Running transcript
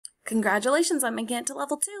Congratulations on making it to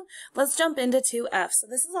level 2. Let's jump into 2F. So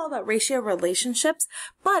this is all about ratio relationships,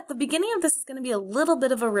 but the beginning of this is going to be a little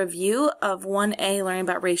bit of a review of 1A, learning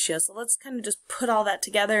about ratios. So let's kind of just put all that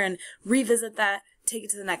together and revisit that, take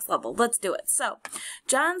it to the next level. Let's do it. So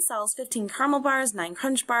John sells 15 caramel bars, 9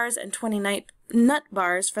 crunch bars, and 20 nut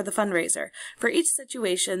bars for the fundraiser. For each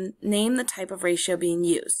situation, name the type of ratio being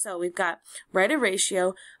used. So we've got write a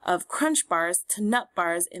ratio of crunch bars to nut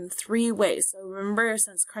bars in 3 ways. So remember,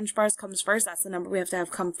 since crunch bars comes first, that's the number we have to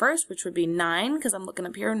have come first, which would be 9, because I'm looking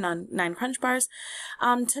up here, 9 crunch bars,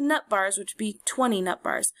 to nut bars, which would be 20 nut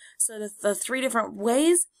bars. So the 3 different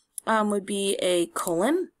ways would be a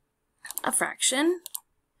colon, a fraction,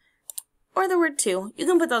 or the word 2. You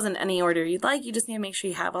can put those in any order you'd like. You just need to make sure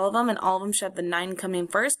you have all of them, and all of them should have the 9 coming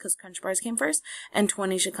first because crunch bars came first, and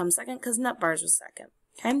 20 should come second because nut bars was second.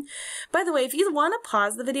 Okay? By the way, if you want to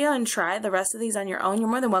pause the video and try the rest of these on your own, you're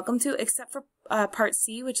more than welcome to, except for part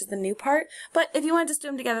C, which is the new part. But if you want to just do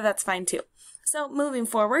them together, that's fine too. So moving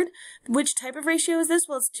forward, which type of ratio is this?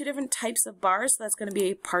 Well, it's 2 different types of bars, so that's going to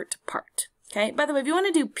be a part to part. Okay? By the way, if you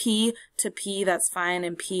want to do P to P, that's fine,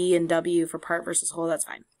 and P and W for part versus whole, that's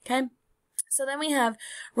fine. Okay? So then we have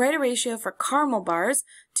write a ratio for caramel bars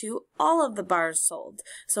to all of the bars sold.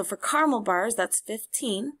 So for caramel bars, that's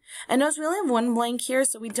 15. And notice we only have 1 blank here,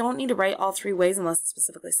 so we don't need to write all 3 ways unless it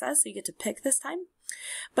specifically says, so you get to pick this time.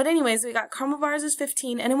 But anyways, we got caramel bars is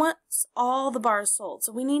 15, and it wants all the bars sold.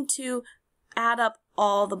 So we need to add up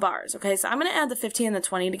all the bars. Okay, so I'm going to add the 15 and the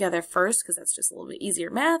 20 together first because that's just a little bit easier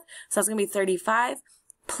math. So that's going to be 35.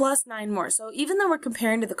 Plus 9 more. So even though we're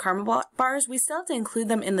comparing to the caramel bars, we still have to include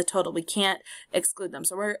them in the total. We can't exclude them.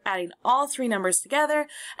 So we're adding all 3 numbers together,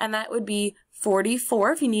 and that would be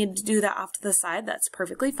 44. If you need to do that off to the side, that's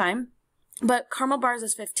perfectly fine. But caramel bars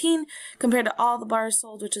is 15 compared to all the bars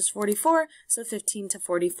sold, which is 44, so 15 to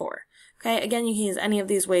 44. Okay, again, you can use any of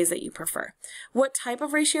these ways that you prefer. What type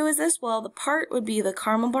of ratio is this? Well, the part would be the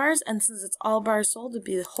caramel bars, and since it's all bars sold, it would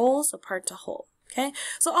be the whole, so part to whole. Okay,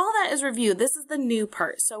 so all that is review. This is the new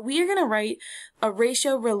part. So we are going to write a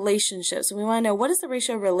ratio relationship. So we want to know, what is the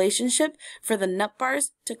ratio relationship for the nut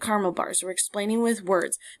bars to caramel bars? So we're explaining with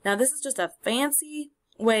words. Now this is just a fancy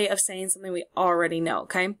way of saying something we already know,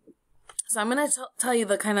 okay? So I'm going to tell you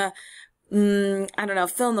the kind of, I don't know,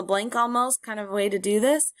 fill in the blank almost kind of way to do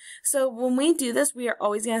this. So when we do this, we are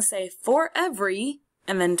always going to say for every,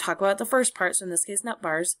 and then talk about the first part, so in this case nut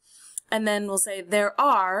bars. And then we'll say there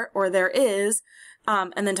are, or there is,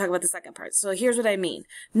 and then talk about the second part. So here's what I mean.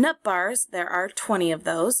 Nut bars, there are 20 of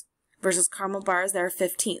those, versus caramel bars, there are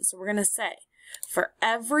 15. So we're going to say, for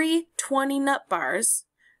every 20 nut bars,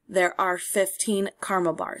 there are 15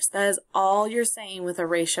 caramel bars. That is all you're saying with a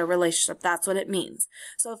ratio relationship. That's what it means.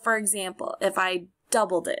 So for example, if I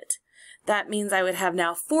doubled it, that means I would have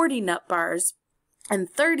now 40 nut bars and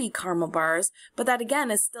 30 caramel bars, but that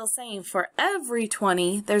again is still saying for every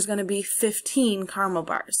 20, there's going to be 15 caramel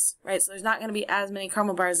bars, right? So there's not going to be as many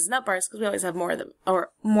caramel bars as nut bars because we always have more of them,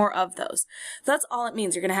 or more of those. So that's all it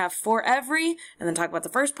means. You're going to have for every, and then talk about the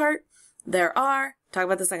first part, there are, talk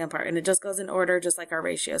about the second part, and it just goes in order just like our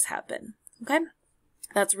ratios have been, okay?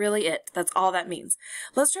 That's really it. That's all that means.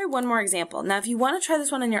 Let's try one more example. Now, if you want to try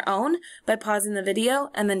this one on your own by pausing the video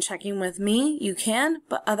and then checking with me, you can,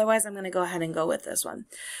 but otherwise I'm going to go ahead and go with this one.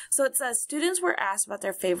 So it says, students were asked about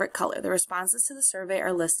their favorite color. The responses to the survey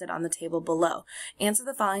are listed on the table below. Answer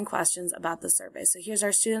the following questions about the survey. So here's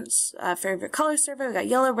our students' favorite color survey. We got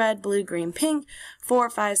yellow, red, blue, green, pink, 4,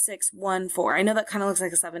 5, 6, 1, 4. I know that kind of looks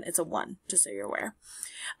like a 7. It's a 1, just so you're aware.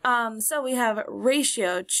 So we have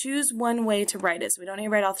ratio. Choose one way to write it. So we don't need to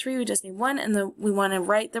write all 3, we just need 1, and then we want to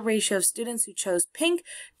write the ratio of students who chose pink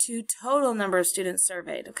to total number of students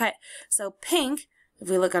surveyed. Okay, so pink, if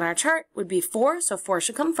we look on our chart, would be 4, so 4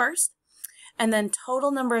 should come first. And then total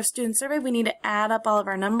number of students surveyed, we need to add up all of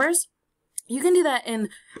our numbers. You can do that in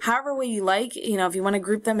however way you like. You know, if you want to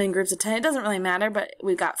group them in groups of 10, it doesn't really matter, but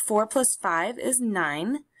we've got 4 plus 5 is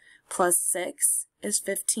 9, plus 6 is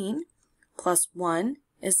 15, plus 1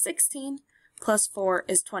 is 16, plus 4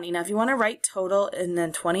 is 20. Now, if you want to write total and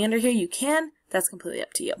then 20 under here, you can. That's completely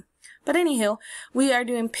up to you. But anywho, we are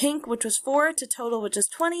doing pink, which was 4, to total, which is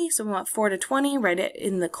 20. So we want 4 to 20. Write it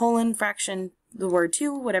in the colon, fraction, the word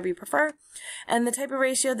 2, whatever you prefer. And the type of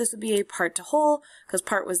ratio, this would be a part to whole, because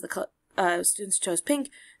part was the students chose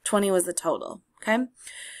pink, 20 was the total. Okay.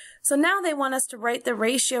 So now they want us to write the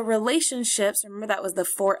ratio relationships. Remember that was the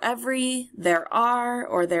for every, there are,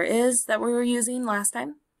 or there is that we were using last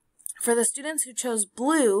time. For the students who chose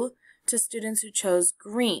blue to students who chose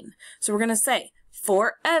green. So we're going to say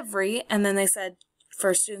for every, and then they said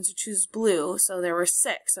for students who choose blue, so there were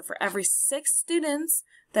 6. So for every 6 students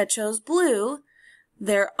that chose blue,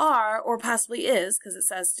 there are, or possibly is, because it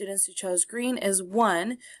says students who chose green is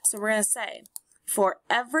 1. So we're going to say, for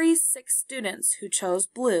every 6 students who chose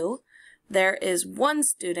blue, there is 1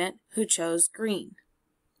 student who chose green.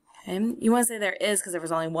 Okay? You want to say there is because there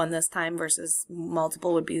was only 1 this time versus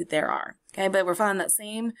multiple would be there are. Okay, but we're following that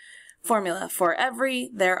same formula. For every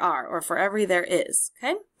there are, or for every there is.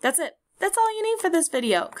 Okay, that's it. That's all you need for this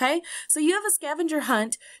video, okay? So you have a scavenger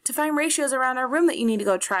hunt to find ratios around our room that you need to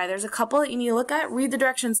go try. There's a couple that you need to look at, read the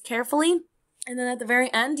directions carefully, and then at the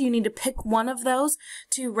very end, you need to pick one of those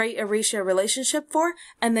to rate a ratio relationship for,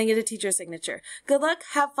 and then get a teacher signature. Good luck,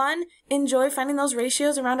 have fun, enjoy finding those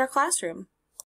ratios around our classroom.